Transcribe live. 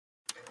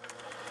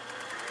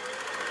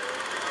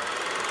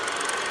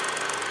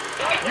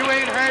You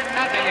ain't heard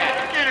nothing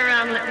yet. Turn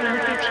around, let me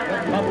look at you.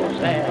 What Bubbles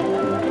said.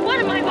 What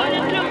am I going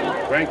to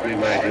do? Frankly,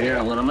 my dear,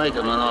 I'm going to make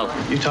him an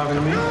offer. You talking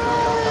to me? Are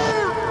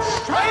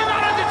you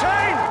not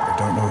entertained? I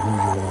don't know who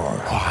you are.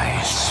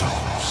 Why so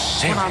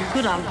serious? When I'm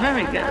good, I'm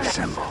very good.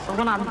 Simple. But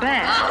when I'm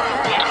bad,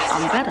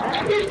 I'm better.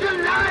 He's a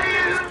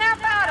liar.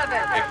 Snap out of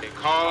it. They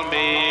call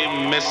me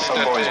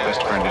Mr. A boy's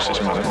best friend is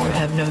his mother. You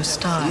have no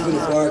style. You're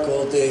gonna bark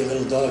all day,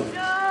 little dog.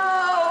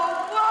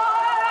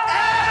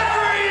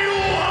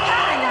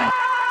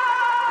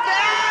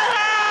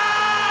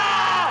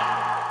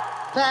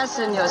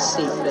 Fasten your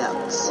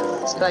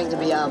seatbelts. It's going to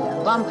be a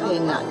bumpy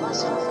night.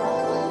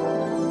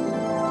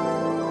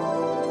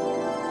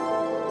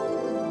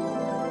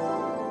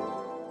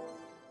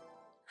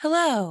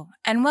 Hello,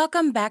 and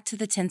welcome back to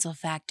the Tinsel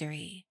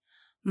Factory.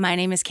 My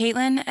name is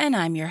Caitlin, and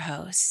I'm your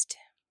host.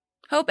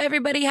 Hope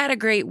everybody had a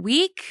great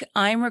week.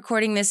 I'm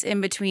recording this in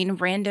between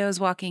randos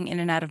walking in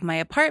and out of my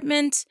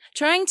apartment,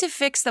 trying to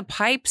fix the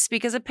pipes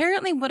because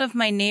apparently one of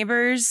my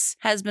neighbors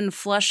has been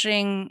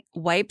flushing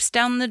wipes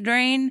down the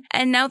drain,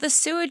 and now the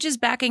sewage is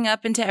backing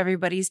up into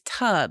everybody's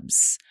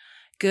tubs.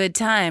 Good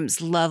times.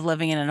 Love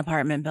living in an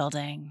apartment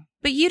building.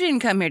 But you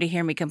didn't come here to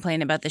hear me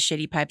complain about the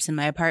shitty pipes in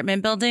my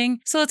apartment building,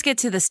 so let's get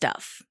to the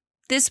stuff.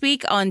 This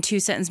week on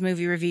 2-Sentence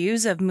Movie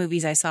Reviews of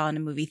movies I saw in a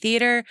movie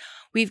theater,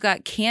 we've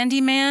got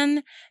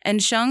Candyman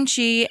and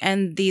Shang-Chi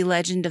and the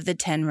Legend of the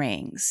Ten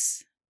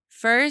Rings.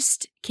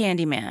 First,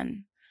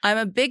 Candyman. I'm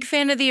a big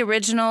fan of the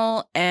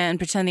original and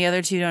pretend the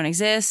other two don't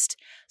exist,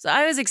 so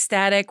I was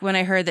ecstatic when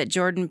I heard that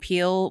Jordan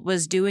Peele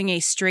was doing a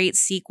straight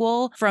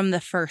sequel from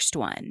the first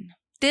one.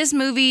 This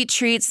movie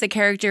treats the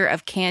character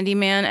of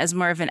Candyman as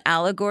more of an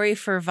allegory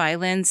for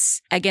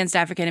violence against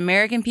African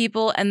American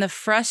people and the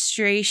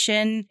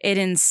frustration it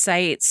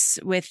incites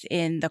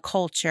within the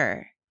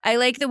culture. I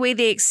like the way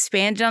they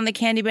expanded on the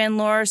Candyman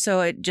lore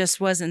so it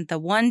just wasn't the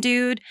one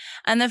dude,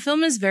 and the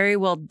film is very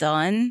well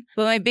done.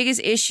 But my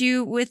biggest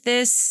issue with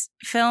this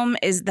film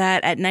is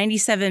that at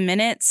 97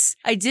 minutes,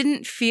 I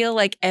didn't feel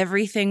like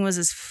everything was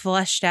as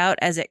fleshed out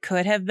as it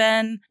could have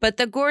been. But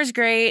the gore's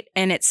great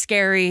and it's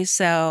scary,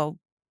 so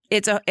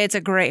it's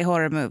a great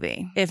horror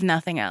movie, if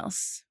nothing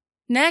else.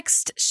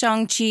 Next,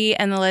 Shang-Chi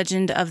and the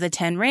Legend of the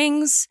Ten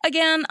Rings.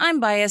 Again,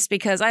 I'm biased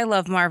because I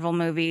love Marvel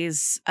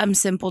movies. I'm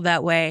simple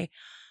that way.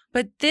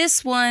 But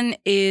this one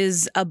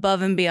is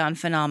above and beyond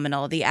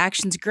phenomenal. The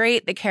action's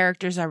great, the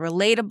characters are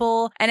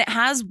relatable, and it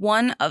has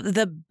one of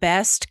the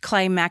best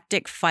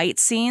climactic fight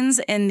scenes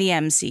in the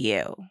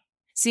MCU.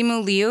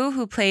 Simu Liu,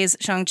 who plays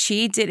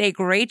Shang-Chi, did a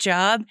great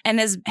job and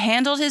has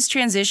handled his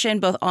transition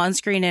both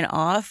on-screen and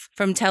off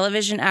from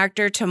television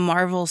actor to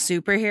Marvel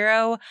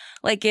superhero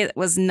like it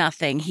was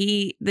nothing.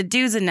 The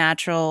dude's a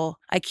natural.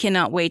 I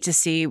cannot wait to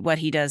see what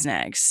he does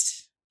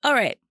next. All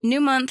right,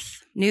 new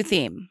month, new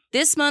theme.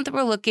 This month,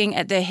 we're looking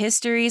at the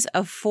histories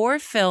of 4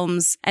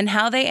 films and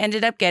how they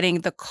ended up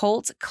getting the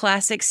cult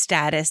classic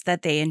status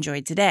that they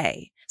enjoy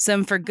today.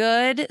 Some for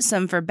good,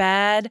 some for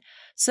bad,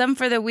 some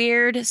for the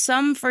weird,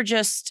 some for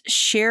just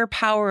sheer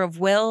power of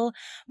will,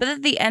 but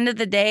at the end of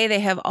the day, they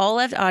have all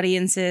left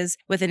audiences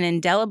with an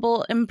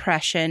indelible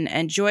impression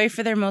and joy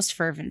for their most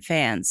fervent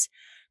fans.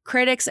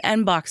 Critics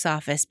and box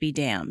office be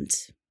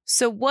damned.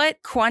 So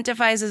what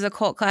quantifies as a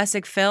cult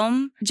classic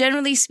film?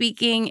 Generally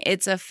speaking,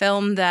 it's a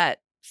film that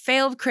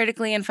failed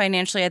critically and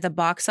financially at the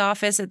box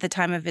office at the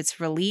time of its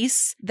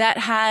release, that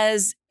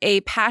has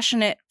a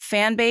passionate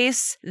fan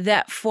base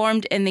that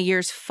formed in the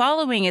years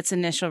following its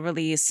initial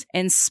release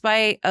in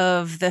spite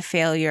of the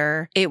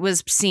failure it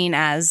was seen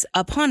as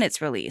upon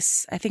its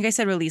release. I think I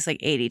said release like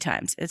 80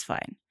 times. It's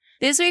fine.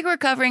 This week, we're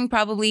covering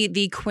probably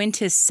the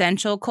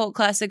quintessential cult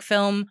classic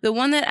film, the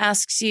one that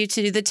asks you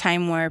to do the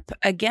time warp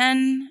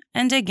again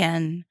and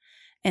again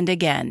and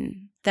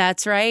again.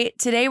 That's right.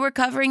 Today, we're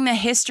covering the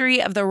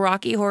history of the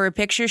Rocky Horror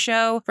Picture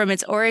Show from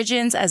its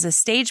origins as a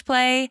stage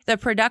play, the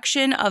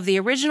production of the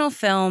original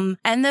film,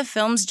 and the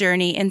film's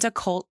journey into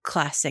cult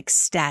classic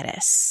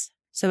status.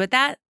 So with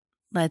that,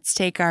 let's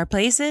take our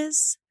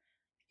places.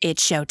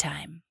 It's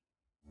showtime.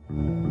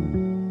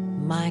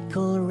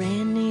 Michael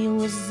Rennie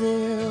was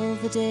ill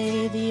the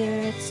day the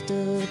earth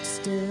stood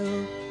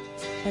still,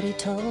 but he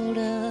told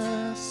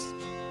us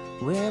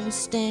where we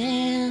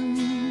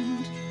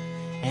stand.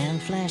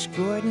 And Flash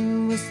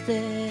Gordon was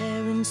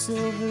there in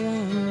silver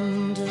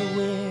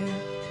underwear.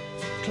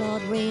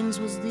 Claude Rains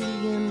was the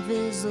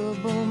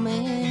invisible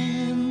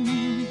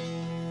man.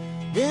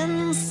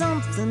 Then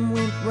something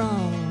went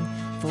wrong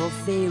for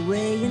Fay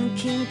Ray and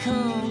King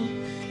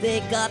Kong.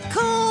 They got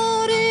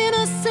caught in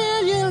a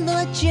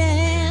cellular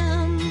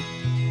jam.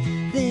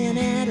 Then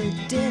at a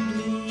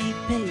deadly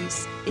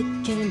pace,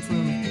 it came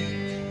from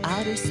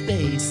outer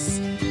space.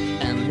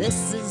 And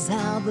this is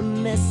how the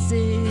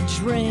message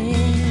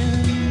ran.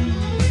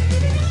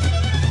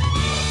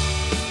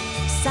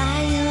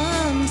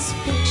 Science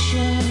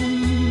fiction,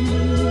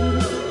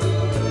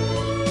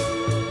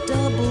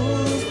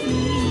 double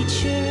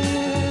feature,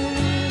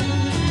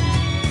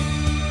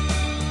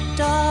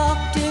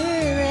 Dr.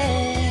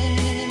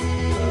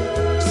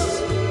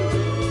 X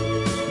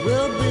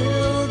will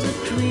build a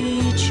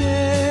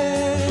creature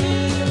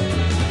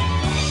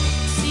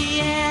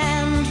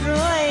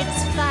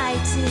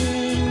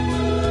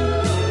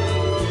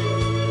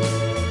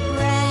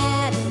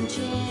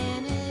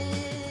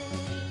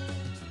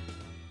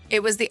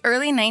It was the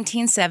early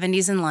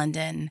 1970s in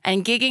London,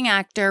 and gigging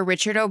actor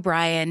Richard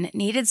O'Brien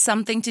needed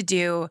something to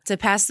do to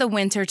pass the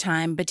winter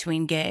time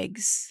between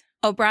gigs.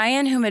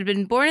 O'Brien, whom had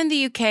been born in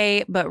the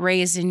UK but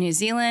raised in New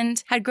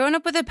Zealand, had grown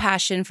up with a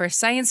passion for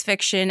science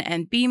fiction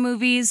and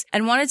B-movies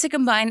and wanted to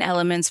combine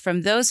elements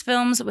from those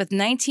films with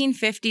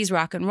 1950s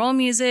rock and roll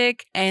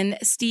music and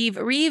Steve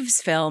Reeves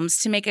films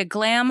to make a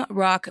glam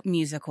rock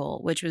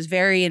musical, which was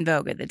very in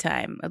vogue at the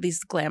time, at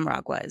least glam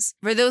rock was.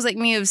 For those like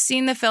me who've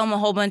seen the film a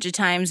whole bunch of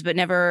times but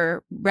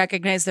never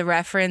recognized the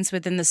reference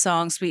within the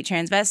song Sweet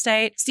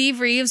Transvestite, Steve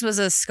Reeves was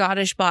a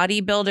Scottish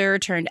bodybuilder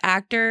turned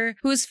actor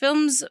whose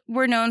films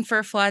were known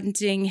for flaunting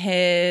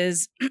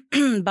his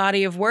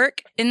body of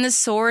work in the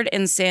sword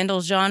and sandal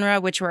genre,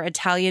 which were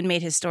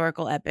Italian-made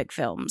historical epic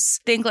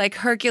films. Think like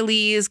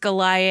Hercules,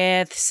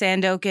 Goliath,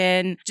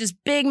 Sandokan, just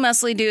big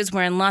muscly dudes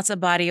wearing lots of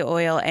body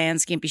oil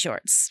and skimpy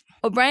shorts.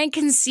 O'Brien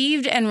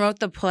conceived and wrote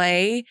the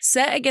play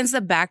set against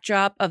the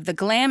backdrop of the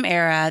glam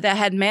era that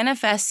had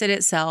manifested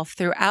itself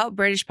throughout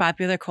British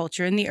popular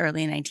culture in the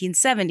early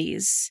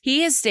 1970s.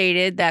 He has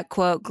stated that,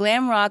 quote,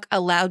 glam rock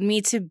allowed me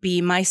to be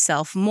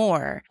myself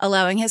more,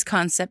 allowing his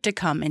concept to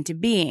come into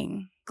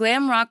being.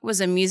 Glam rock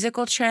was a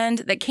musical trend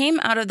that came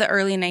out of the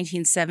early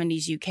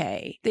 1970s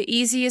UK. The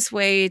easiest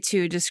way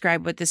to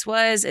describe what this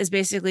was is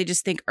basically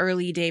just think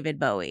early David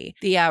Bowie.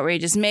 The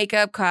outrageous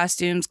makeup,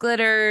 costumes,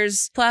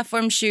 glitters,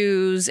 platform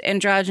shoes,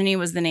 androgyny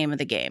was the name of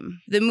the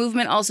game. The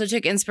movement also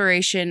took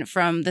inspiration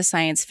from the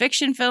science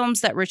fiction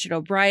films that Richard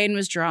O'Brien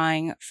was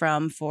drawing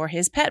from for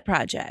his pet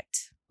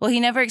project. While he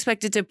never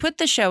expected to put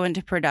the show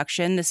into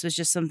production, this was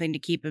just something to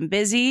keep him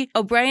busy,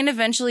 O'Brien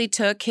eventually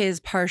took his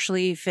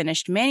partially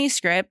finished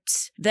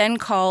manuscript, then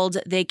called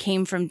They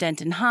Came from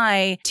Denton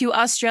High, to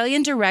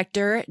Australian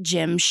director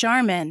Jim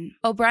Sharman.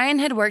 O'Brien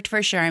had worked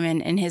for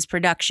Sharman in his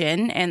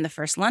production, and the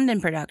first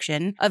London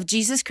production, of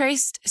Jesus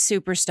Christ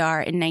Superstar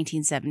in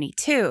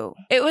 1972.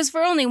 It was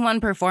for only one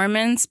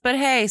performance, but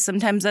hey,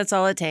 sometimes that's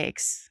all it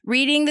takes.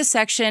 Reading the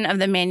section of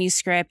the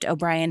manuscript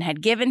O'Brien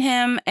had given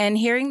him, and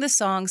hearing the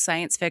song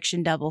Science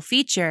Fiction Double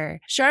Feature,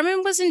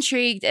 Sharman was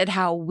intrigued at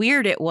how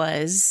weird it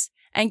was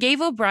and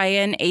gave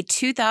O'Brien a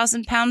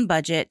 £2,000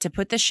 budget to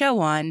put the show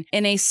on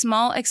in a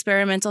small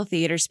experimental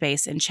theater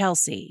space in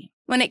Chelsea.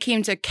 When it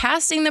came to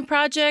casting the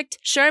project,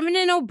 Sharman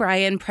and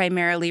O'Brien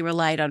primarily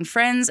relied on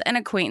friends and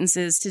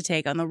acquaintances to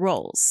take on the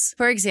roles.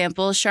 For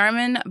example,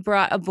 Sharman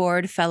brought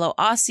aboard fellow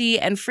Aussie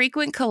and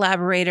frequent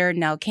collaborator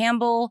Nell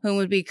Campbell, whom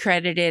would be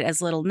credited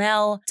as Little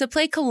Nell, to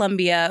play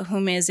Columbia,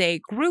 whom is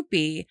a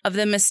groupie of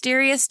the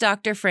mysterious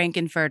Dr.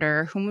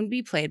 Frankenfurter, whom would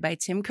be played by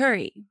Tim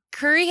Curry.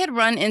 Curry had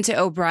run into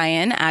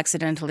O'Brien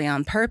accidentally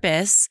on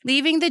purpose,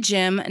 leaving the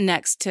gym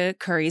next to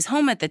Curry's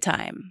home at the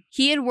time.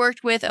 He had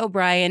worked with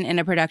O'Brien in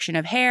a production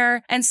of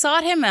Hair and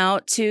sought him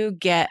out to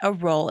get a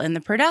role in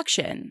the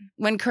production.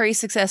 When Curry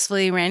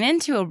successfully ran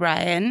into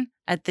O'Brien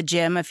at the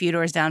gym a few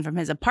doors down from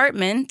his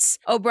apartment,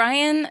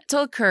 O'Brien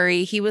told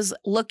Curry he was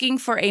looking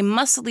for a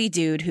muscly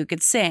dude who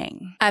could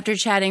sing. After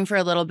chatting for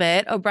a little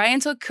bit, O'Brien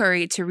told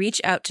Curry to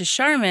reach out to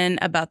Sharman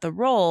about the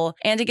role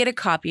and to get a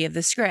copy of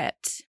the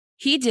script.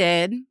 He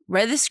did,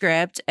 read the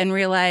script, and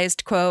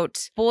realized,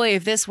 quote, boy,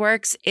 if this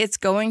works, it's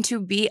going to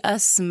be a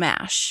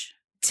smash.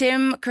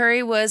 Tim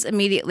Curry was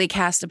immediately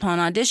cast upon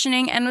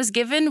auditioning and was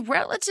given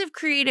relative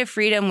creative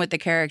freedom with the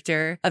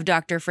character of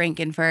Dr.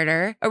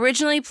 Frankenfurter,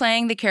 originally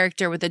playing the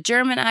character with a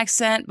German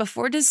accent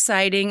before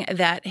deciding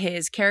that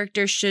his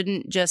character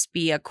shouldn't just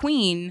be a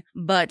queen,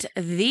 but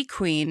the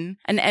queen,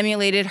 and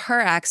emulated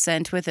her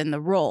accent within the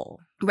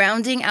role.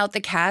 Rounding out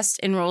the cast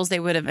in roles they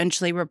would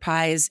eventually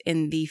reprise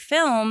in the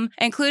film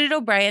included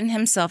O'Brien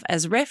himself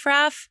as Riff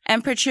Raff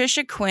and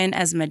Patricia Quinn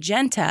as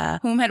Magenta,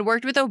 whom had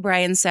worked with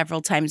O'Brien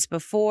several times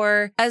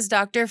before as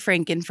Dr.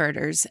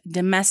 Frankenfurter's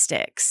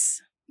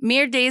domestics.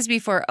 Mere days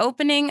before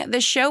opening,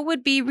 the show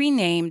would be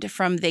renamed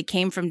from They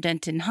Came from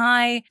Denton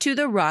High to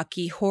The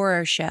Rocky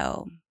Horror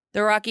Show.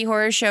 The Rocky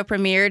Horror Show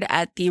premiered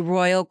at the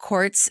Royal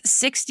Court's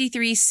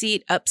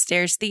 63-seat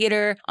upstairs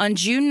theater on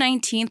June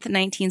 19th,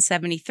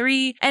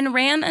 1973, and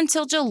ran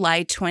until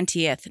July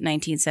 20th,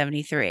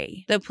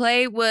 1973. The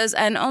play was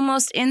an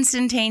almost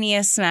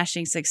instantaneous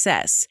smashing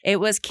success.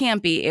 It was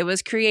campy, it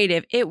was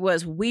creative, it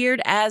was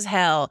weird as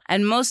hell,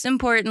 and most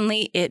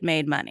importantly, it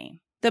made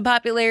money. The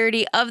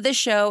popularity of the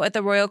show at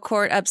the Royal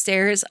Court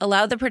upstairs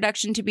allowed the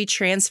production to be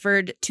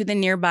transferred to the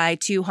nearby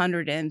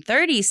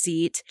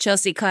 230-seat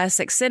Chelsea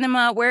Classic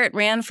Cinema, where it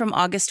ran from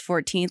August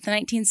 14th,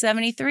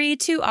 1973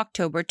 to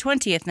October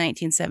 20th,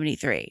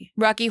 1973.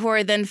 Rocky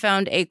Horror then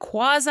found a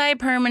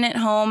quasi-permanent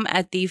home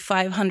at the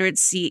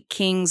 500-seat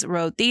Kings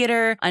Road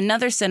Theater,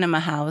 another cinema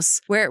house,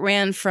 where it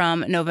ran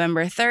from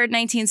November 3rd,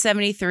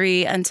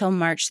 1973 until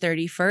March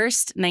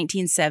 31st,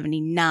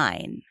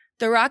 1979.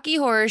 The Rocky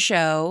Horror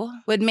Show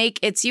would make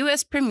its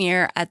U.S.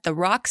 premiere at the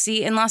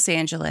Roxy in Los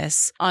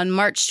Angeles on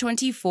March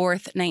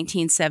 24th,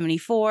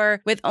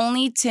 1974, with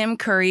only Tim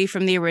Curry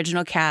from the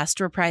original cast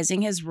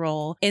reprising his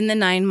role in the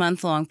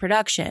 9-month-long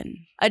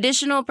production.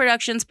 Additional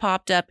productions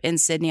popped up in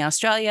Sydney,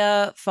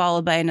 Australia,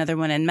 followed by another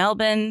one in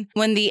Melbourne.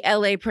 When the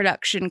LA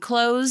production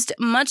closed,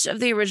 much of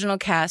the original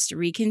cast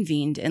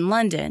reconvened in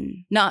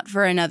London, not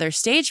for another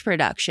stage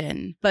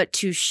production, but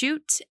to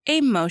shoot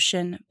a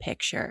motion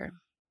picture.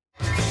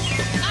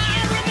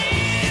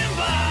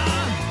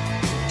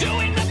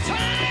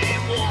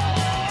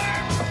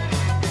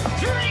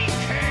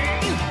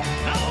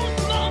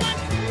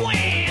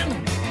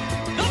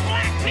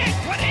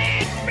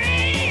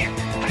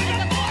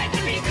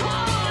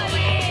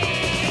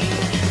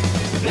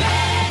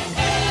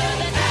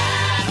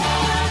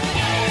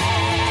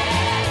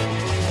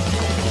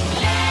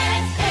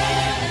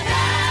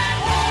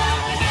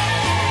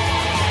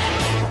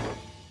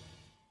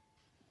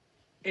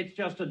 It's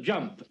just a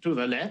jump to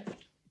the left.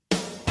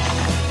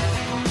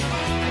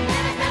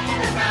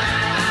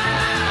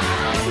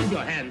 With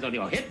your hands on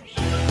your hips.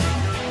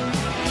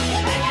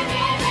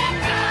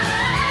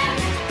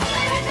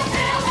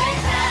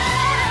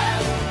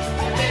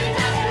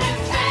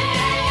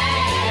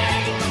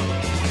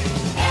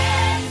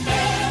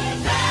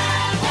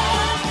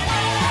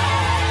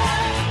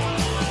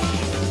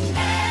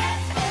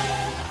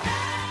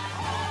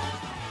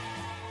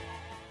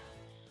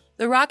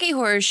 The Rocky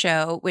Horror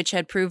Show, which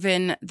had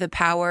proven the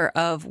power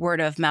of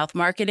word-of-mouth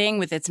marketing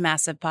with its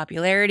massive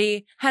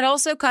popularity, had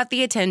also caught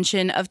the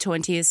attention of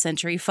 20th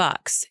Century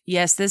Fox.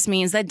 Yes, this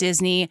means that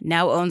Disney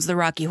now owns the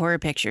Rocky Horror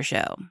Picture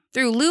Show.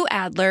 Through Lou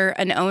Adler,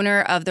 an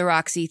owner of the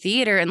Roxy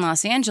Theater in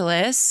Los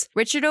Angeles,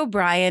 Richard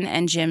O'Brien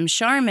and Jim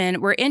Sharman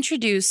were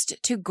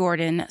introduced to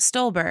Gordon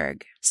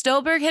Stolberg.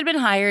 Stolberg had been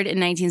hired in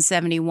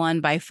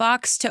 1971 by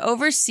Fox to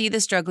oversee the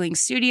struggling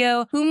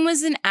studio, whom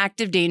was in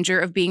active danger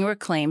of being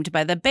reclaimed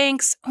by the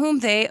banks, whom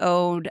they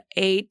owed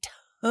a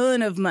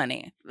ton of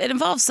money. It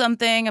involved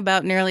something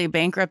about nearly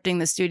bankrupting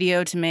the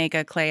studio to make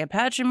a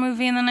Cleopatra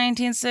movie in the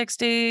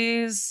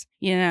 1960s.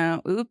 You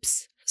know,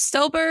 oops.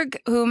 Stolberg,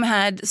 whom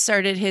had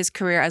started his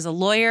career as a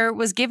lawyer,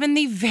 was given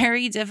the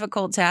very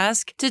difficult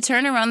task to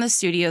turn around the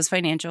studio's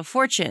financial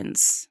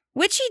fortunes,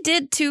 which he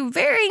did to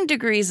varying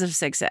degrees of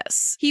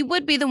success. He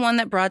would be the one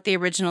that brought the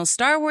original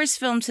Star Wars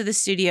film to the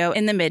studio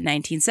in the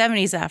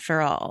mid-1970s, after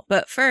all.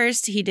 But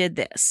first, he did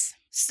this.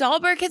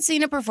 Stolberg had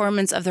seen a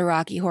performance of the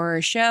Rocky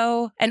Horror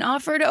Show and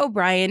offered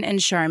O'Brien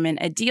and Sharman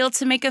a deal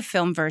to make a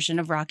film version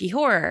of Rocky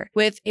Horror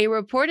with a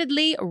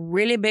reportedly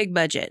really big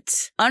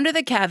budget, under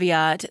the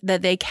caveat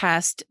that they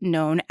cast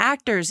known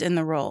actors in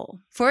the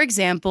role. For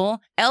example,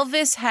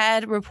 Elvis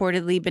had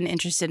reportedly been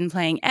interested in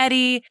playing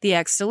Eddie, the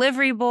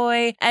ex-delivery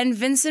boy, and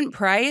Vincent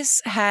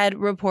Price had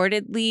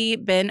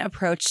reportedly been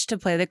approached to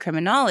play the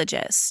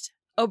criminologist.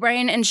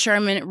 O'Brien and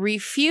Sharman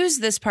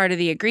refused this part of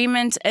the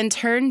agreement and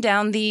turned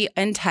down the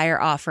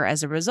entire offer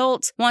as a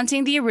result,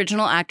 wanting the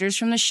original actors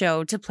from the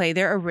show to play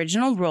their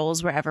original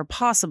roles wherever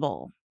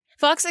possible.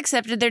 Fox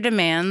accepted their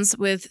demands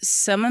with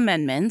some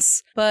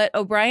amendments, but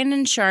O'Brien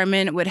and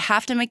Sharman would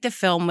have to make the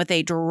film with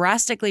a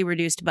drastically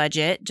reduced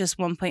budget, just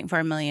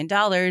 $1.4 million,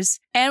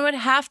 and would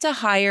have to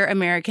hire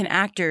American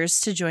actors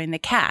to join the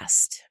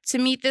cast. To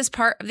meet this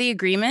part of the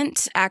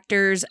agreement,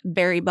 actors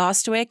Barry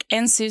Bostwick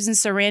and Susan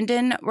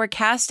Sarandon were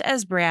cast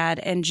as Brad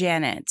and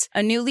Janet,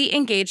 a newly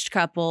engaged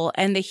couple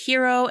and the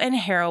hero and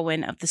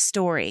heroine of the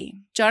story.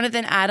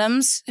 Jonathan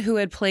Adams, who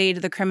had played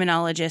the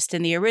criminologist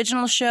in the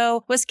original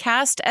show, was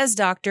cast as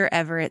Dr.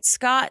 Everett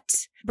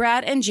Scott,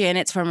 Brad and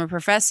Janet's former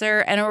professor,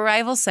 and a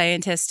rival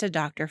scientist to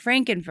Dr.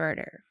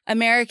 Frankenfurter.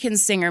 American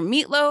singer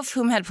Meatloaf,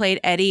 whom had played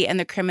Eddie and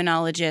the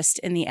criminologist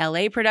in the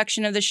LA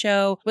production of the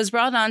show, was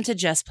brought on to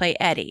just play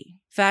Eddie.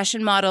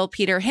 Fashion model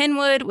Peter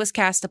Hinwood was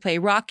cast to play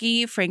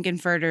Rocky,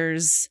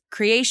 Frankenfurter's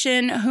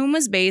creation, whom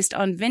was based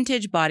on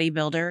vintage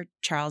bodybuilder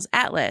Charles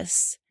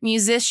Atlas.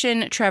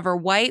 Musician Trevor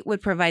White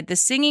would provide the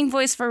singing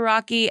voice for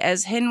Rocky,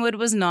 as Hinwood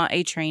was not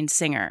a trained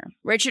singer.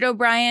 Richard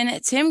O'Brien,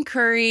 Tim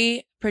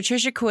Curry,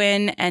 Patricia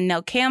Quinn, and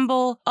Nell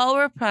Campbell all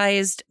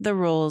reprised the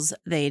roles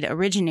they'd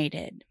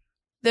originated.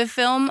 The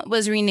film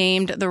was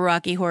renamed The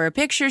Rocky Horror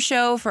Picture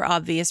Show for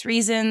obvious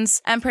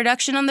reasons, and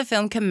production on the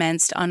film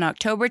commenced on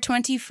October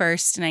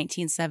 21st,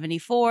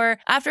 1974,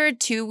 after a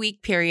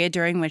 2-week period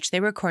during which they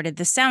recorded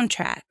the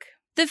soundtrack.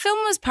 The film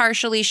was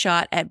partially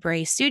shot at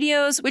Bray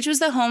Studios, which was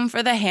the home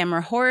for the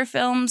Hammer horror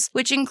films,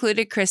 which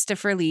included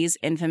Christopher Lee's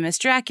infamous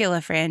Dracula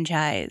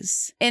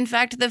franchise. In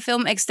fact, the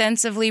film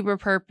extensively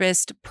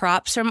repurposed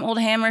props from old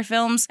Hammer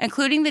films,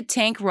 including the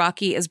tank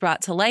Rocky is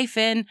brought to life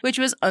in, which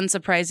was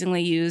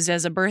unsurprisingly used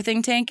as a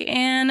birthing tank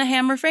in a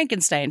Hammer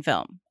Frankenstein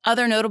film.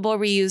 Other notable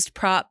reused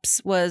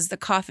props was the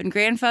coffin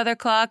grandfather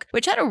clock,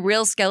 which had a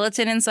real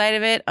skeleton inside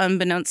of it,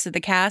 unbeknownst to the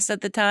cast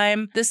at the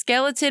time. The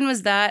skeleton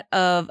was that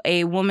of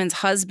a woman's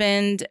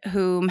husband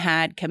whom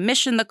had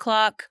commissioned the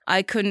clock.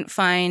 I couldn't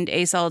find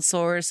a solid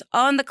source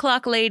on the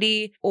clock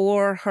lady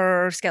or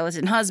her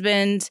skeleton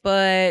husband,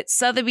 but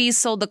Sotheby's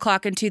sold the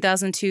clock in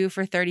 2002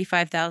 for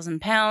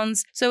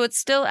 £35,000, so it's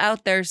still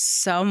out there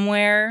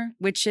somewhere,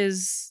 which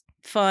is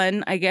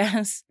fun, I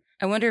guess.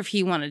 I wonder if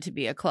he wanted to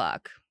be a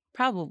clock.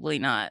 Probably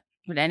not.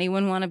 Would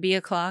anyone want to be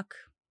a clock?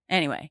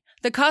 Anyway,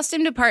 the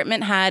costume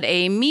department had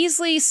a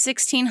measly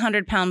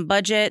 £1,600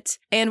 budget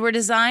and were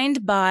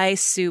designed by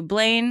Sue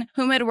Blaine,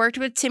 whom had worked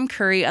with Tim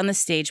Curry on the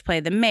stage play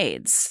The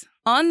Maids.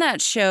 On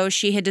that show,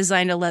 she had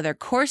designed a leather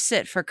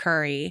corset for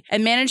Curry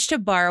and managed to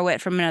borrow it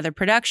from another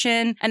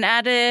production and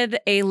added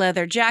a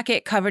leather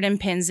jacket covered in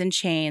pins and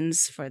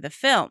chains for the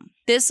film.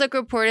 This look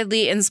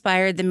reportedly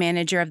inspired the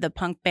manager of the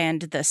punk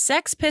band The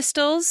Sex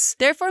Pistols,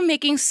 therefore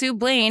making Sue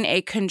Blaine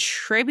a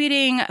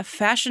contributing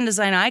fashion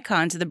design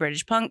icon to the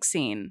British punk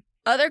scene.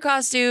 Other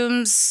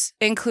costumes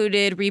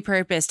included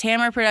repurposed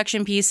Hammer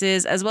production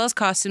pieces, as well as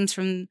costumes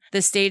from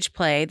the stage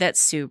play that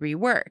Sue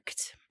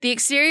reworked. The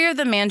exterior of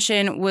the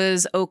mansion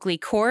was Oakley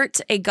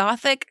Court, a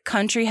Gothic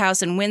country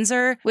house in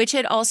Windsor, which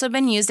had also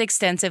been used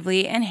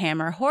extensively in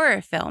Hammer horror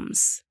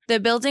films.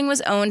 The building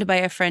was owned by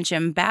a French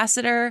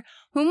ambassador,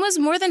 whom was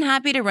more than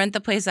happy to rent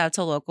the place out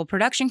to local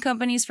production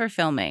companies for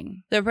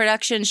filming. The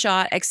production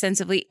shot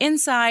extensively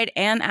inside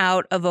and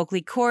out of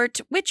Oakley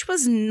Court, which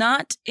was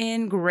not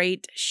in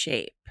great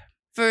shape.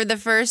 For the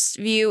first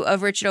view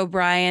of Richard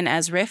O'Brien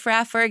as Riff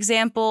Raff, for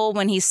example,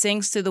 when he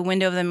sinks through the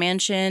window of the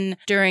mansion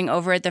during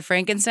Over at the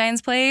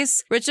Frankenstein's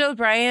place, Richard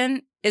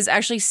O'Brien is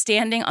actually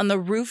standing on the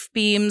roof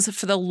beams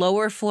for the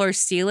lower floor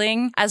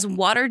ceiling as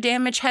water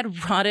damage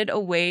had rotted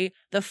away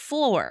the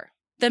floor.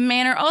 The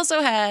manor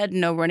also had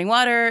no running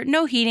water,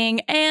 no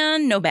heating,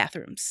 and no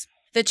bathrooms.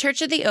 The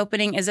church at the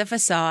opening is a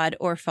facade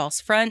or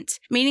false front,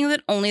 meaning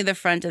that only the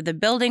front of the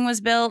building was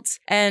built,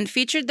 and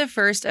featured the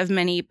first of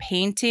many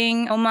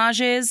painting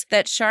homages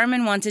that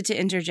Sharman wanted to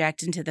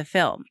interject into the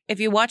film. If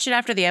you watch it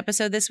after the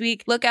episode this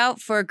week, look out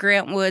for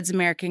Grant Wood's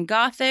American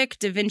Gothic,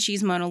 Da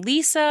Vinci's Mona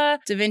Lisa,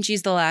 Da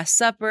Vinci's The Last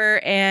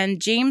Supper,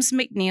 and James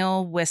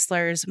McNeill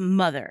Whistler's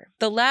Mother.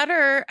 The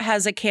latter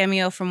has a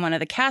cameo from one of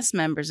the cast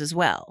members as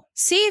well.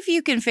 See if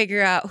you can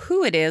figure out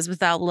who it is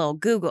without a little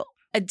Google.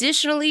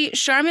 Additionally,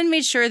 Sharman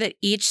made sure that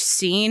each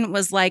scene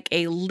was like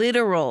a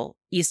literal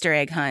Easter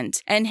egg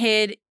hunt and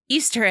hid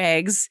Easter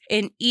eggs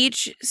in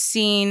each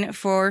scene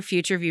for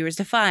future viewers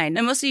to find.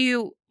 And most of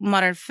you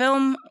modern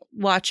film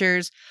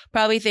watchers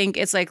probably think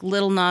it's like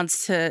little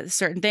nods to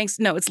certain things.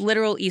 No, it's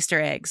literal Easter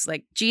eggs,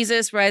 like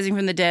Jesus rising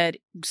from the dead,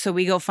 so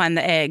we go find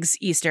the eggs,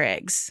 Easter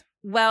eggs.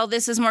 While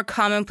this is more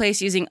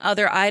commonplace using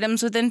other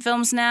items within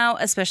films now,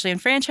 especially in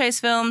franchise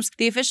films,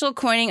 the official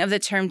coining of the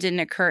term didn't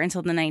occur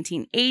until the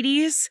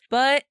 1980s,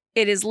 but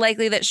it is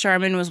likely that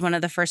Sharman was one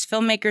of the first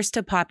filmmakers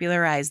to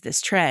popularize this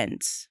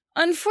trend.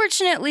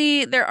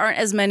 Unfortunately, there aren't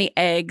as many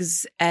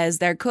eggs as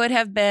there could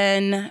have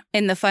been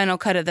in the final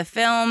cut of the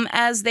film,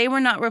 as they were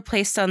not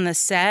replaced on the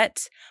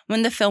set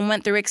when the film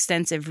went through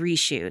extensive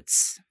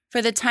reshoots.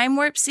 For the time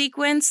warp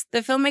sequence, the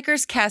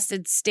filmmakers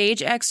casted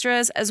stage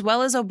extras as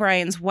well as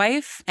O'Brien's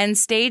wife and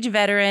stage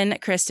veteran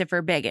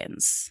Christopher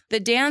Biggins. The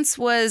dance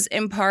was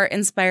in part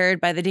inspired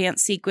by the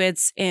dance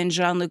sequence in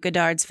Jean-Luc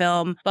Godard's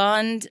film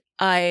Bond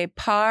I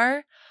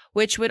Par,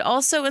 which would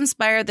also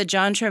inspire the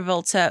John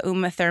Travolta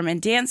Uma Thurman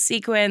dance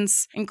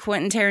sequence in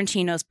Quentin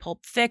Tarantino's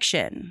Pulp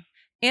Fiction.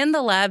 In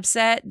the lab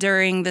set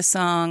during the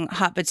song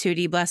Hot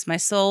Patootie Bless My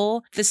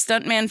Soul, the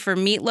stuntman for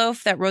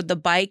Meatloaf that rode the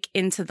bike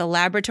into the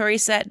laboratory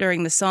set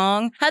during the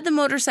song had the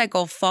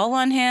motorcycle fall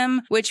on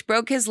him, which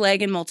broke his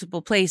leg in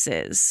multiple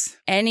places.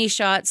 Any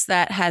shots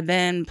that had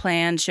been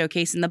planned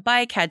showcasing the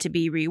bike had to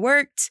be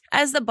reworked,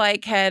 as the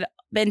bike had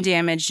been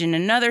damaged in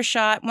another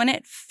shot when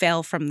it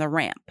fell from the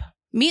ramp.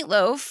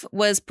 Meatloaf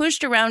was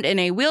pushed around in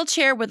a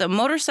wheelchair with a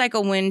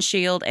motorcycle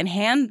windshield and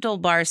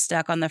handlebars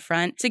stuck on the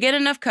front to get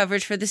enough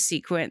coverage for the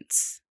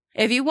sequence.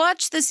 If you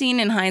watch the scene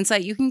in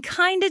hindsight, you can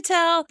kind of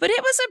tell, but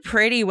it was a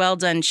pretty well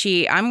done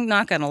cheat, I'm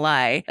not gonna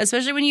lie.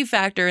 Especially when you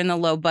factor in the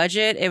low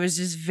budget, it was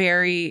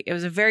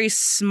a very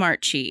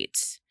smart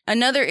cheat.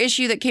 Another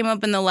issue that came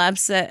up in the lab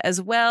set as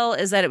well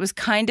is that it was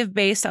kind of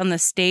based on the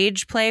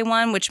stage play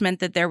one, which meant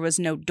that there was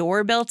no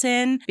door built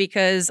in,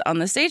 because on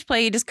the stage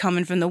play, you just come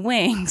in from the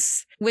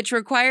wings, which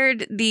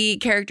required the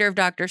character of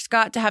Dr.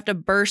 Scott to have to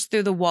burst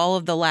through the wall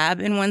of the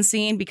lab in one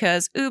scene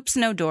because, oops,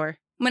 no door.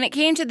 When it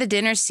came to the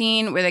dinner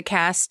scene where the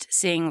cast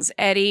sings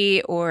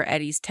Eddie, or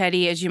Eddie's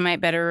Teddy as you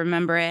might better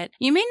remember it,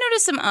 you may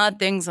notice some odd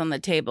things on the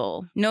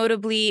table.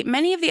 Notably,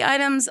 many of the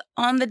items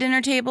on the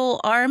dinner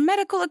table are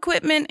medical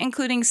equipment,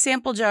 including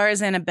sample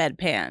jars and a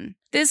bedpan.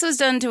 This was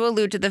done to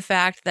allude to the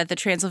fact that the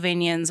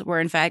Transylvanians were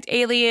in fact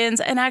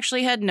aliens and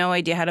actually had no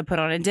idea how to put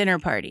on a dinner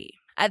party.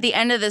 At the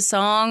end of the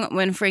song,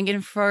 when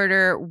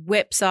Frankenfurter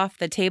whips off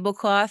the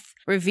tablecloth,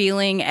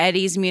 revealing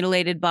Eddie's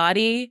mutilated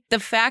body, the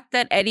fact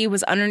that Eddie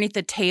was underneath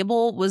the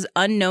table was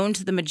unknown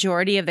to the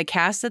majority of the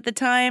cast at the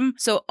time,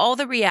 so all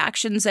the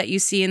reactions that you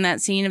see in that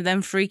scene of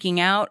them freaking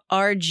out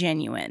are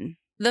genuine.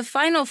 The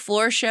final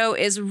floor show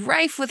is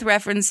rife with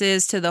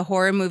references to the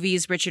horror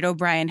movies Richard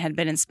O'Brien had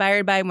been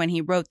inspired by when he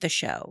wrote the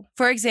show.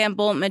 For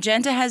example,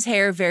 Magenta has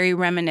hair very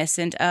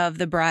reminiscent of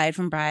the bride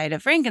from Bride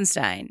of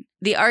Frankenstein.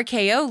 The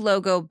RKO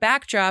logo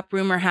backdrop,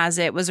 rumor has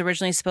it, was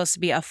originally supposed to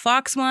be a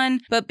Fox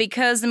one, but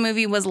because the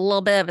movie was a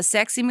little bit of a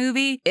sexy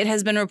movie, it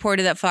has been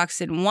reported that Fox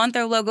didn't want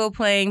their logo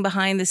playing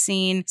behind the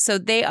scene, so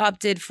they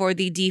opted for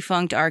the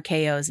defunct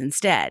RKOs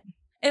instead.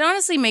 It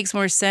honestly makes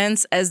more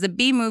sense, as the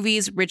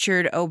B-movies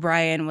Richard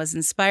O'Brien was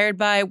inspired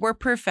by were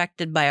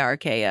perfected by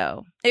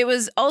RKO. It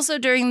was also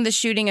during the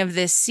shooting of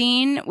this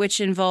scene, which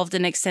involved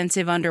an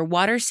extensive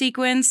underwater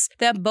sequence,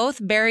 that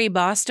both Barry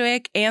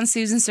Bostwick and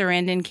Susan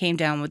Sarandon came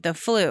down with the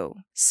flu.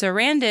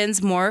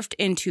 Sarandon's morphed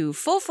into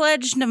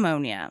full-fledged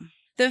pneumonia.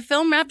 The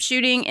film wrapped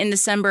shooting in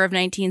December of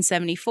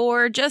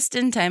 1974, just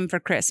in time for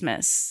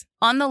Christmas.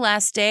 On the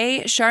last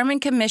day,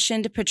 Sharman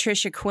commissioned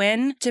Patricia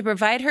Quinn to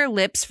provide her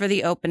lips for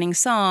the opening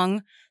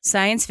song,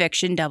 Science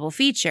Fiction Double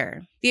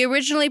Feature. The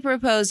originally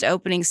proposed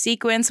opening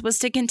sequence was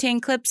to contain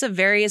clips of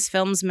various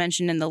films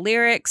mentioned in the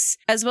lyrics,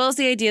 as well as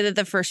the idea that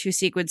the first few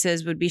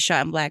sequences would be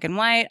shot in black and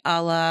white,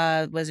 a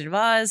la Wizard of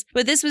Oz,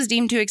 but this was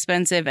deemed too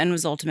expensive and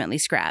was ultimately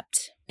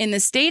scrapped. In the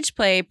stage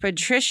play,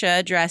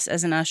 Patricia, dressed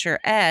as an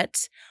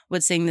usherette,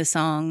 would sing the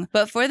song,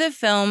 but for the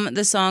film,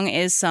 the song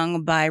is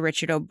sung by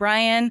Richard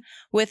O'Brien,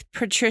 with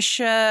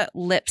Patricia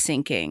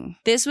lip-syncing.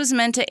 This was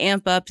meant to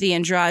amp up the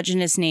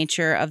androgynous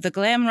nature of the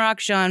glam rock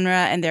genre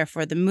and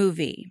therefore the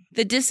movie.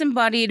 The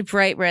disembodied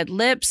bright red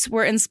lips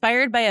were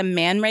inspired by a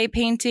Man Ray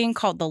painting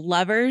called The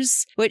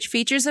Lovers, which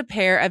features a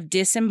pair of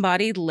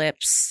disembodied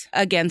lips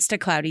against a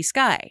cloudy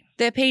sky.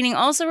 The painting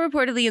also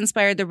reportedly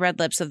inspired the red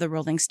lips of the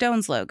Rolling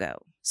Stones logo.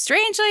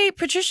 Strangely,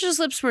 Patricia's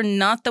lips were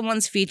not the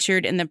ones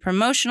featured in the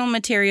promotional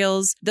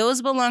materials.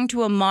 Those belonged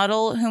to a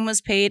model whom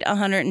was paid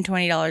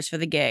 $120 for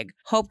the gig.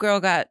 Hope Girl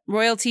got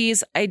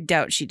royalties. I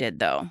doubt she did,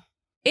 though.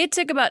 It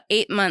took about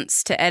 8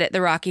 months to edit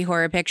the Rocky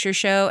Horror Picture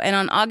Show, and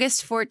on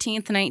August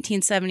 14th,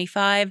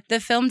 1975, the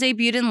film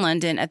debuted in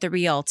London at the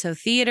Rialto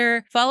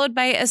Theatre, followed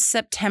by a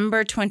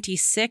September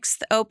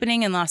 26th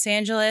opening in Los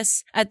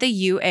Angeles at the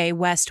UA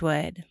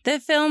Westwood.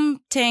 The film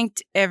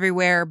tanked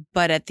everywhere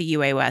but at the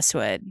UA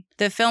Westwood.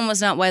 The film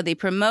was not widely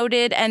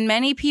promoted, and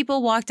many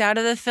people walked out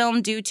of the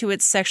film due to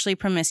its sexually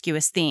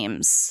promiscuous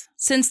themes.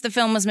 Since the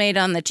film was made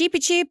on the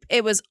cheapy-cheap,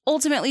 it was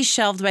ultimately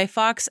shelved by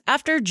Fox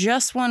after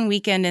just one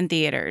weekend in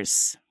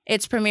theaters.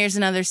 Its premieres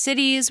in other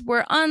cities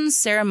were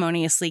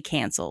unceremoniously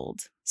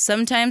canceled.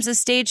 Sometimes a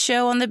stage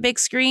show on the big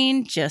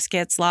screen just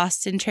gets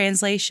lost in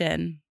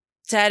translation.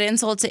 To add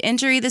insult to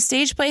injury, the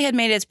stage play had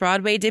made its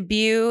Broadway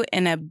debut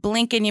in a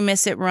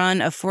blink-and-you-miss-it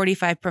run of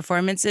 45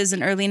 performances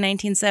in early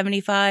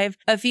 1975,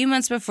 a few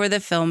months before the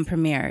film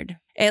premiered.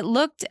 It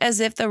looked as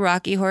if the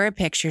Rocky Horror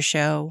Picture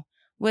Show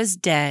was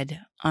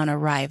dead on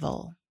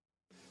arrival.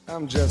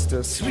 I'm just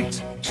a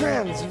sweet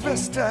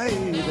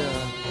transvestite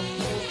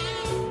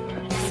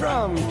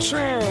from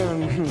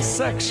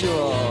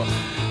transsexual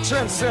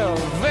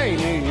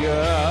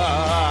Transylvania.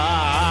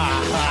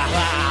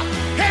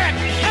 Hey,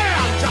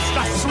 I'm just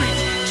a sweet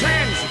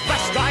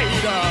transvestite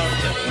from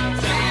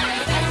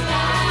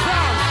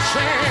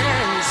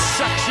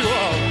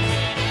transsexual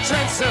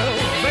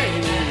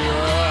Transylvania.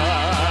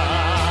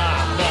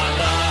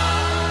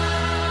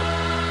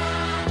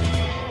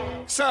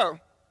 So,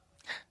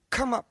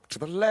 come up to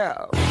the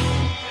lab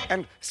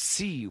and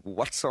see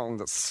what's on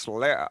the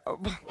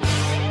slab.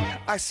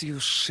 I see you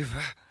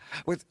shiver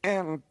with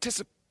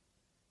anticipation.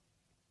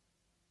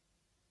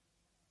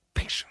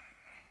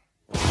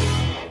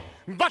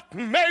 But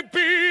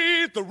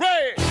maybe the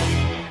rain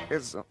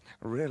is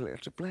really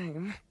to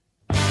blame.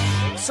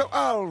 So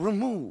I'll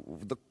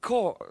remove the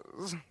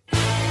cause.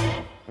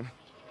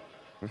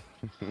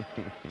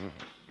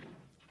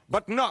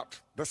 But not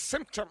the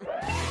symptom.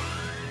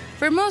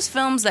 For most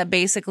films that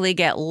basically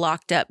get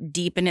locked up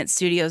deep in its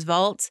studio's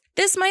vaults,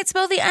 this might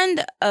spell the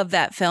end of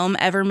that film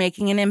ever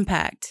making an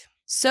impact.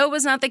 So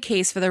was not the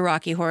case for the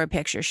Rocky Horror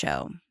Picture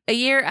Show. A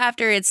year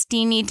after its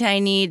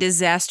teeny-tiny,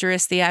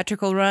 disastrous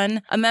theatrical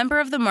run, a member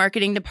of the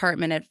marketing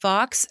department at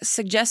Fox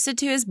suggested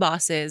to his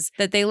bosses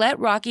that they let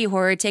Rocky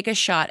Horror take a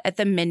shot at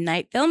the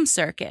midnight film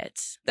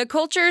circuit. The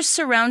culture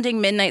surrounding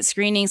midnight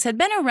screenings had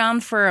been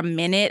around for a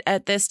minute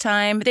at this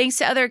time, thanks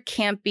to other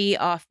campy,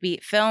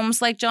 offbeat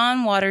films like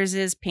John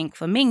Waters' Pink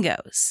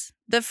Flamingos.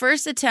 The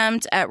first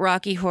attempt at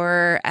Rocky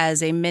Horror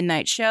as a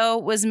midnight show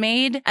was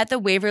made at the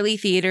Waverly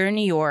Theater in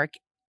New York.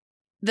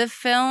 The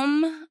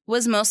film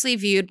was mostly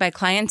viewed by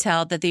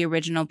clientele that the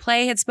original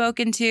play had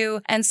spoken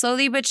to, and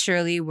slowly but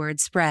surely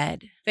word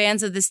spread.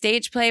 Fans of the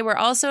stage play were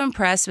also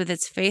impressed with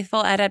its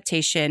faithful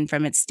adaptation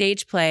from its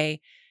stage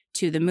play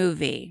to the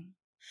movie.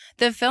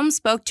 The film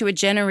spoke to a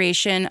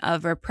generation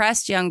of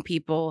repressed young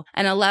people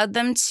and allowed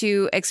them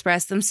to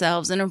express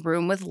themselves in a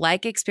room with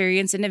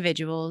like-experienced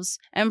individuals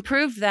and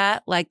proved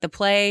that, like the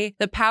play,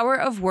 the power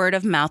of word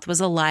of mouth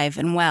was alive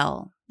and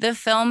well. The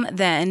film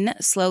then,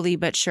 slowly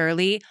but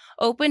surely,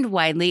 opened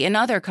widely in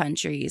other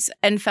countries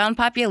and found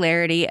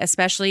popularity,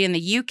 especially in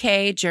the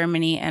UK,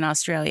 Germany, and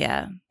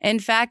Australia. In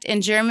fact, in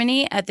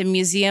Germany, at the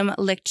Museum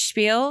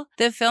Lichtspiel,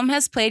 the film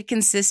has played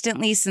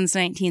consistently since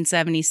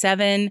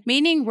 1977,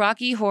 meaning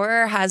Rocky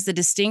Horror has the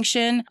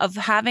distinction of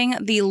having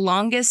the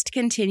longest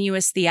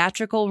continuous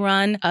theatrical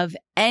run of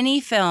any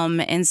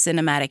film in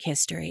cinematic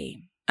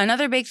history.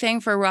 Another big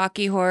thing for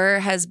Rocky Horror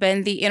has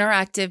been the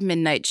interactive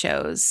midnight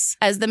shows.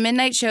 As the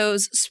midnight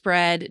shows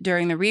spread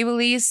during the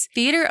re-release,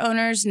 theater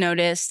owners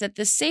noticed that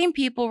the same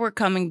people were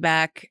coming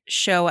back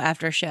show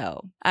after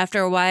show.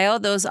 After a while,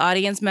 those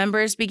audience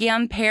members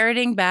began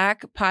parroting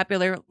back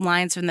popular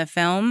lines from the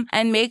film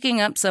and making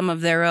up some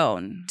of their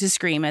own to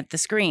scream at the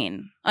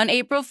screen. On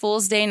April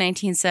Fool's Day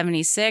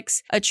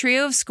 1976, a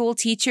trio of school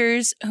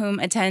teachers whom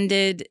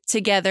attended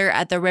together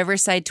at the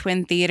Riverside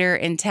Twin Theater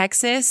in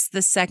Texas,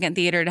 the second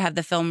theater to have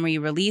the film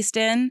re-released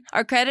in,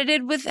 are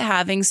credited with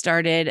having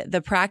started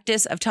the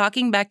practice of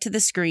talking back to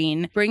the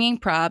screen, bringing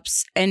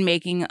props, and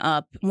making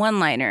up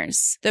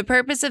one-liners. The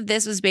purpose of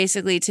this was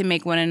basically to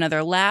make one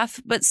another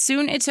laugh, but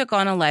soon it took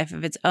on a life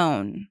of its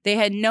own. They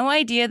had no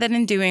idea that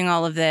in doing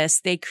all of this,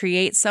 they'd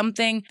create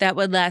something that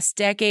would last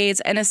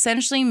decades and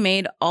essentially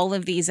made all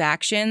of these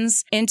actions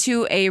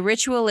into a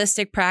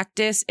ritualistic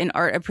practice in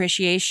art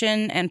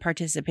appreciation and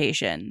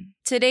participation.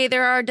 Today,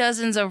 there are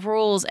dozens of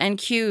rules and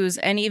cues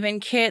and even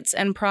kits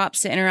and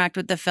props to interact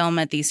with the film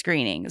at these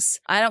screenings.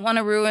 I don't want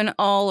to ruin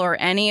all or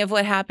any of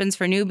what happens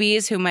for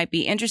newbies who might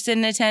be interested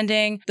in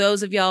attending.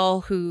 Those of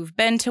y'all who've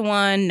been to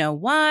one know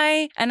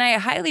why, and I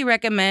highly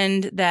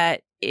recommend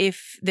that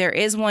if there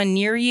is one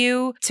near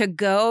you, to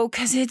go,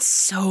 because it's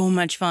so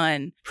much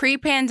fun.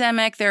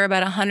 Pre-pandemic, there are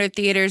about 100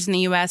 theaters in the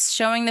US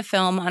showing the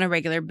film on a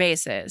regular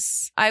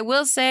basis. I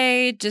will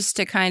say, just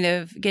to kind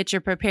of get you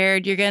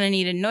prepared, you're going to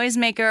need a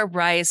noisemaker,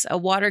 rice, a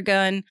water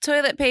gun,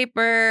 toilet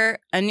paper,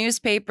 a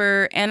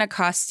newspaper, and a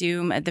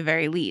costume at the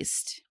very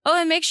least. Oh,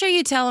 and make sure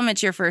you tell them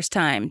it's your first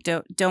time.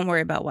 Don't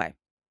worry about why.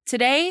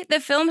 Today,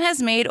 the film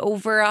has made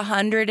over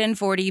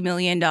 $140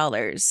 million,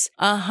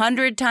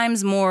 100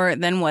 times more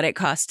than what it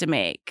cost to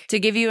make. To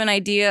give you an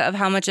idea of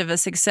how much of a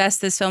success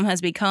this film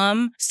has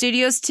become,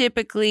 studios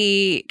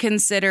typically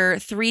consider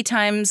 3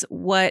 times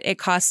what it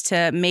costs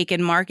to make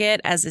and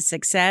market as a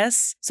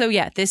success. So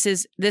yeah, this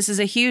is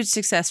a huge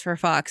success for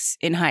Fox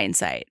in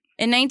hindsight.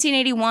 In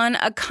 1981,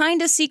 a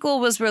kind of sequel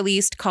was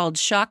released called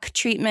Shock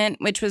Treatment,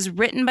 which was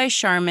written by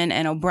Sharman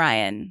and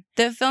O'Brien.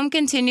 The film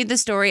continued the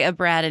story of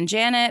Brad and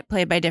Janet,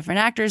 played by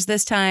different actors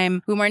this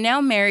time, whom are now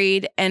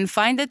married and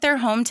find that their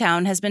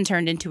hometown has been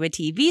turned into a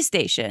TV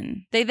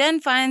station. They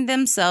then find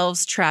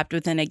themselves trapped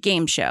within a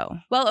game show.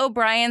 While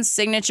O'Brien's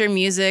signature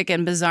music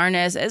and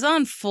bizarreness is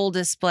on full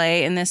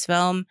display in this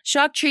film,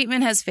 Shock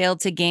Treatment has failed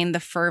to gain the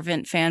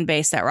fervent fan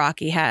base that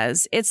Rocky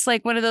has. It's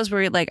like one of those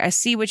where you're like, I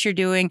see what you're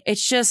doing,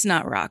 it's just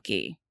not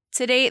Rocky.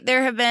 To date,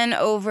 there have been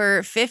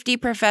over 50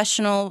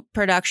 professional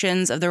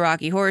productions of the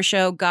Rocky Horror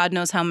Show, God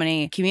knows how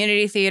many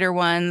community theater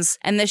ones,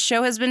 and the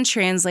show has been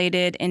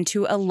translated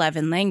into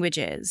 11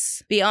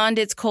 languages. Beyond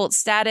its cult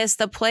status,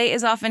 the play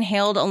is often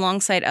hailed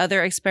alongside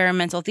other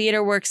experimental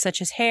theater works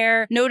such as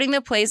Hair, noting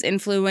the play's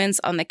influence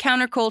on the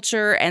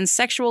counterculture and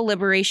sexual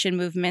liberation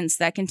movements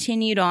that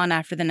continued on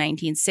after the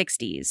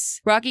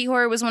 1960s. Rocky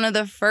Horror was one of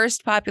the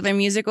first popular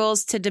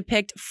musicals to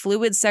depict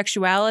fluid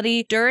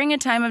sexuality during a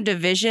time of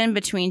division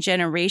between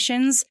generations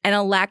and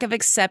a lack of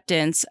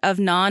acceptance of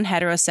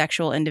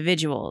non-heterosexual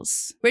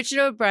individuals. Richard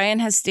O'Brien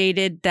has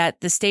stated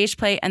that the stage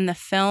play and the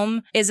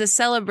film is a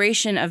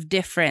celebration of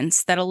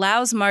difference that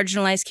allows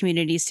marginalized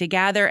communities to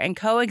gather and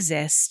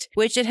coexist,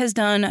 which it has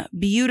done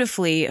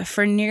beautifully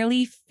for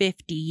nearly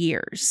 50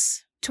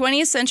 years.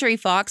 20th Century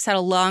Fox had a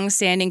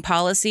long-standing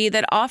policy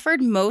that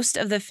offered most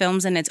of the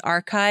films in its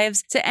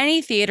archives to any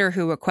theater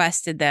who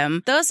requested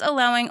them, thus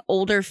allowing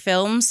older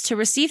films to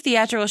receive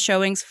theatrical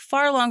showings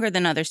far longer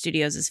than other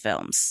studios'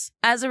 films.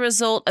 As a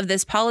result of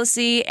this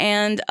policy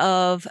and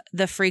of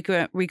the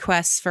frequent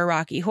requests for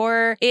Rocky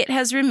Horror, it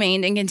has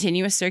remained in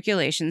continuous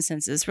circulation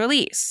since its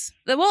release.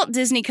 The Walt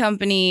Disney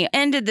Company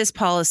ended this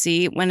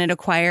policy when it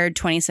acquired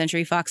 20th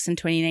Century Fox in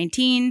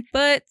 2019,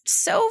 but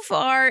so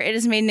far it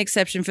has made an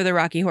exception for the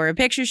Rocky Horror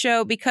Picture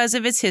Show because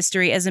of its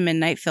history as a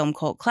midnight film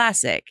cult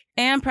classic,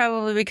 and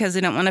probably because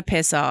they don't want to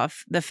piss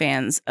off the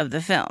fans of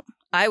the film.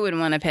 I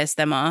wouldn't want to piss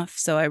them off,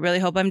 so I really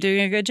hope I'm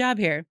doing a good job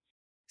here.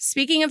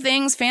 Speaking of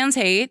things fans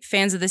hate,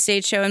 fans of the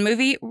stage show and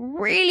movie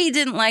really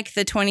didn't like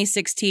the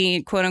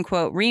 2016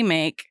 quote-unquote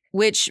remake,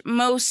 which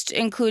most,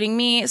 including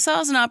me,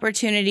 saw as an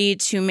opportunity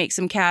to make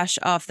some cash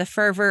off the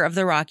fervor of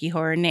the Rocky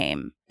Horror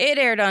name. It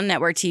aired on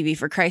network TV,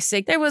 for Christ's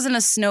sake. There wasn't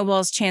a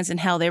snowball's chance in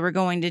hell they were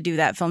going to do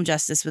that film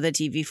justice with a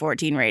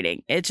TV-14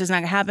 rating. It's just not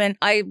gonna happen.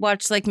 I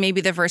watched like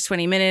maybe the first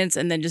 20 minutes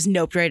and then just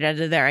noped right out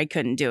of there. I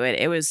couldn't do it.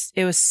 It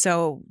was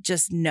so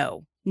just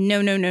no.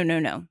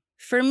 No.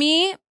 For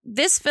me,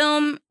 This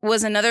film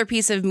was another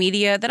piece of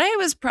media that I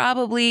was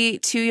probably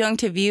too young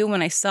to view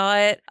when I saw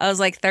it. I was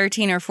like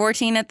 13 or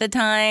 14 at the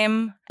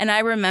time. And I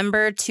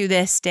remember to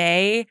this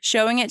day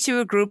showing it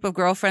to a group of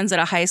girlfriends at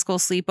a high school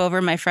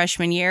sleepover my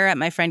freshman year at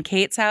my friend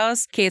Kate's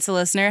house. Kate's a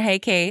listener. Hey,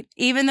 Kate.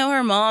 Even though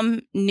her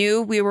mom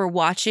knew we were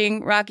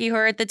watching Rocky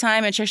Horror at the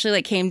time, and she actually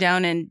like came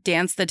down and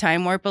danced the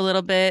time warp a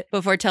little bit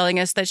before telling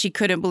us that she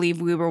couldn't believe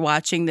we were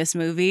watching this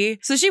movie.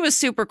 So she was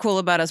super cool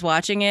about us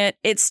watching it.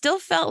 It still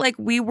felt like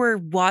we were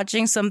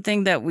watching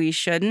something that we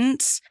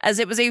shouldn't, as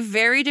it was a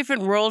very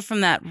different world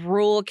from that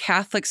rural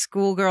Catholic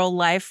schoolgirl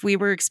life we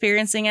were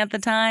experiencing at the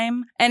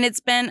time. And it's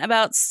been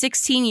about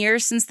 16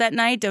 years since that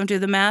night, don't do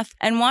the math,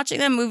 and watching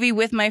that movie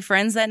with my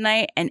friends that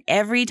night, and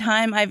every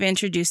time I've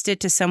introduced it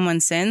to someone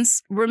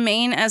since,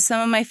 remain as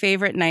some of my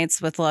favorite nights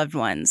with loved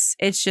ones.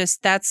 It's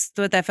just, that's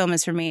what that film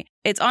is for me.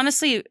 It's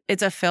honestly,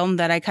 it's a film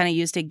that I kind of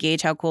use to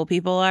gauge how cool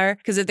people are,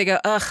 because if they go,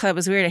 ugh, that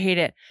was weird, I hate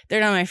it,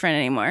 they're not my friend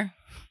anymore.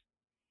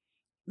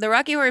 The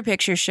Rocky Horror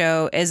Picture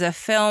Show is a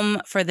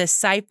film for the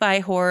sci-fi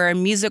horror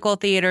musical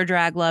theater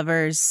drag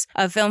lovers,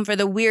 a film for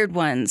the weird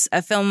ones,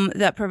 a film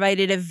that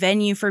provided a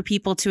venue for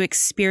people to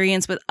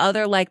experience with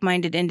other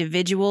like-minded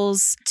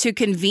individuals, to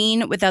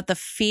convene without the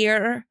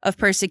fear of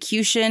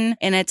persecution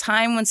in a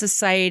time when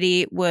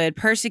society would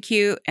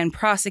persecute and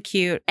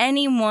prosecute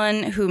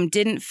anyone whom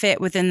didn't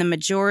fit within the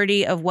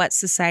majority of what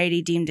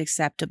society deemed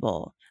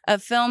acceptable. A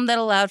film that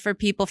allowed for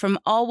people from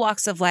all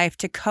walks of life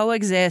to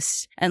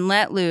coexist and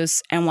let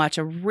loose and watch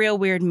a real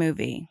weird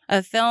movie.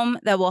 A film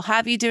that will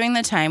have you doing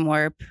the time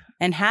warp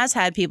and has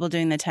had people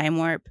doing the time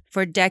warp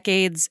for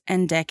decades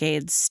and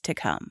decades to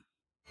come.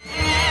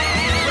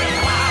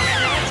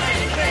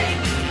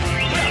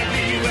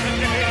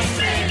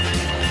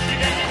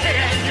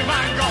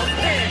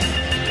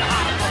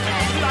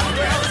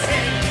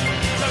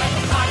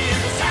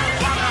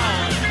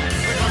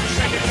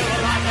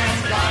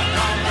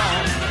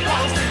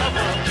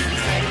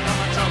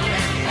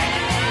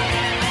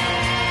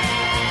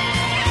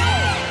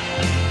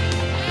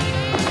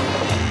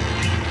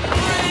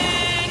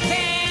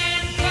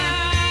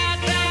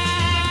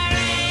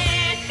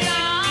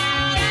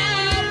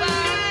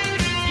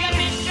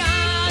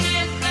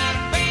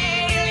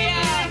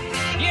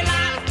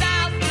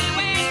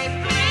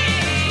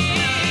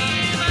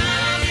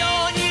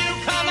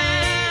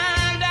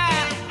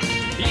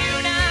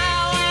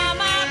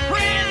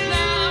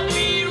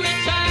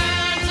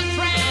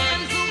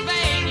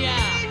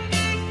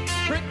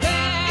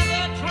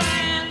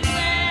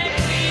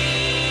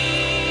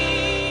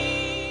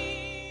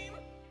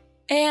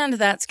 And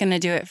that's going to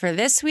do it for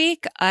this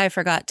week. I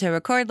forgot to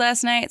record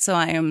last night, so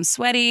I am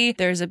sweaty.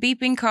 There's a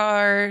beeping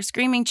car,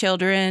 screaming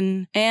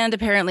children, and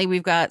apparently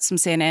we've got some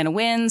Santa Ana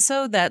wind,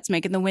 so that's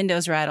making the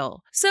windows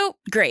rattle. So,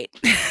 great.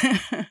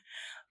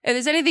 If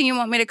there's anything you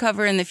want me to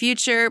cover in the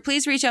future,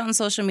 please reach out on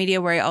social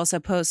media where I also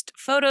post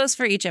photos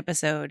for each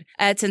episode.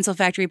 At Tinsel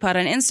Factory Pod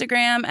on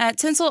Instagram, at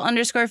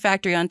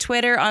Tinsel_Factory on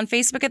Twitter, on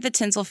Facebook at The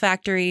Tinsel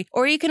Factory,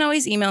 or you can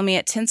always email me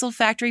at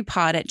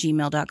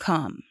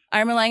tinselfactorypod@gmail.com.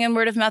 I'm relying on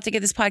word of mouth to get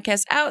this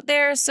podcast out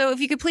there, so if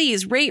you could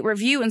please rate,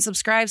 review, and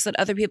subscribe so that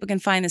other people can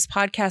find this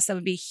podcast, that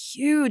would be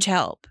huge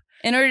help.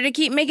 In order to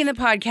keep making the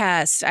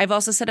podcast, I've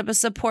also set up a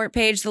support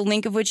page, the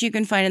link of which you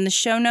can find in the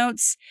show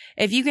notes.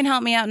 If you can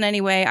help me out in any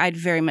way, I'd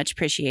very much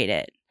appreciate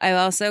it. I've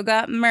also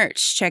got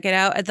merch. Check it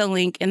out at the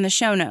link in the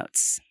show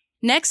notes.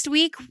 Next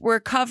week, we're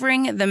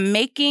covering the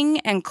making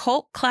and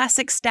cult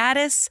classic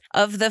status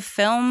of the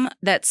film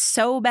that's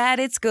so bad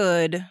it's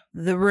good,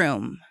 The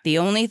Room. The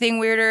only thing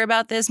weirder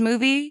about this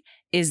movie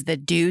is the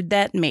dude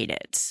that made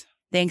it.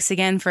 Thanks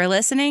again for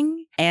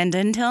listening, and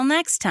until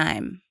next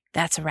time,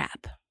 that's a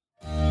wrap.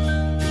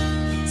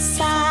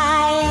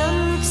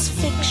 Science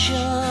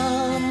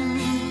fiction,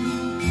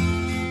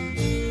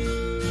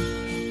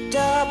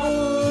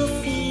 double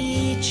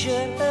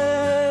feature.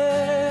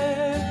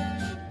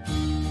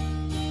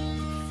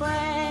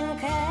 Frank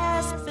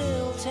has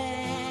built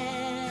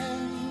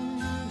and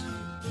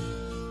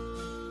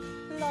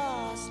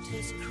lost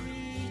his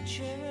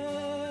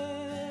creature.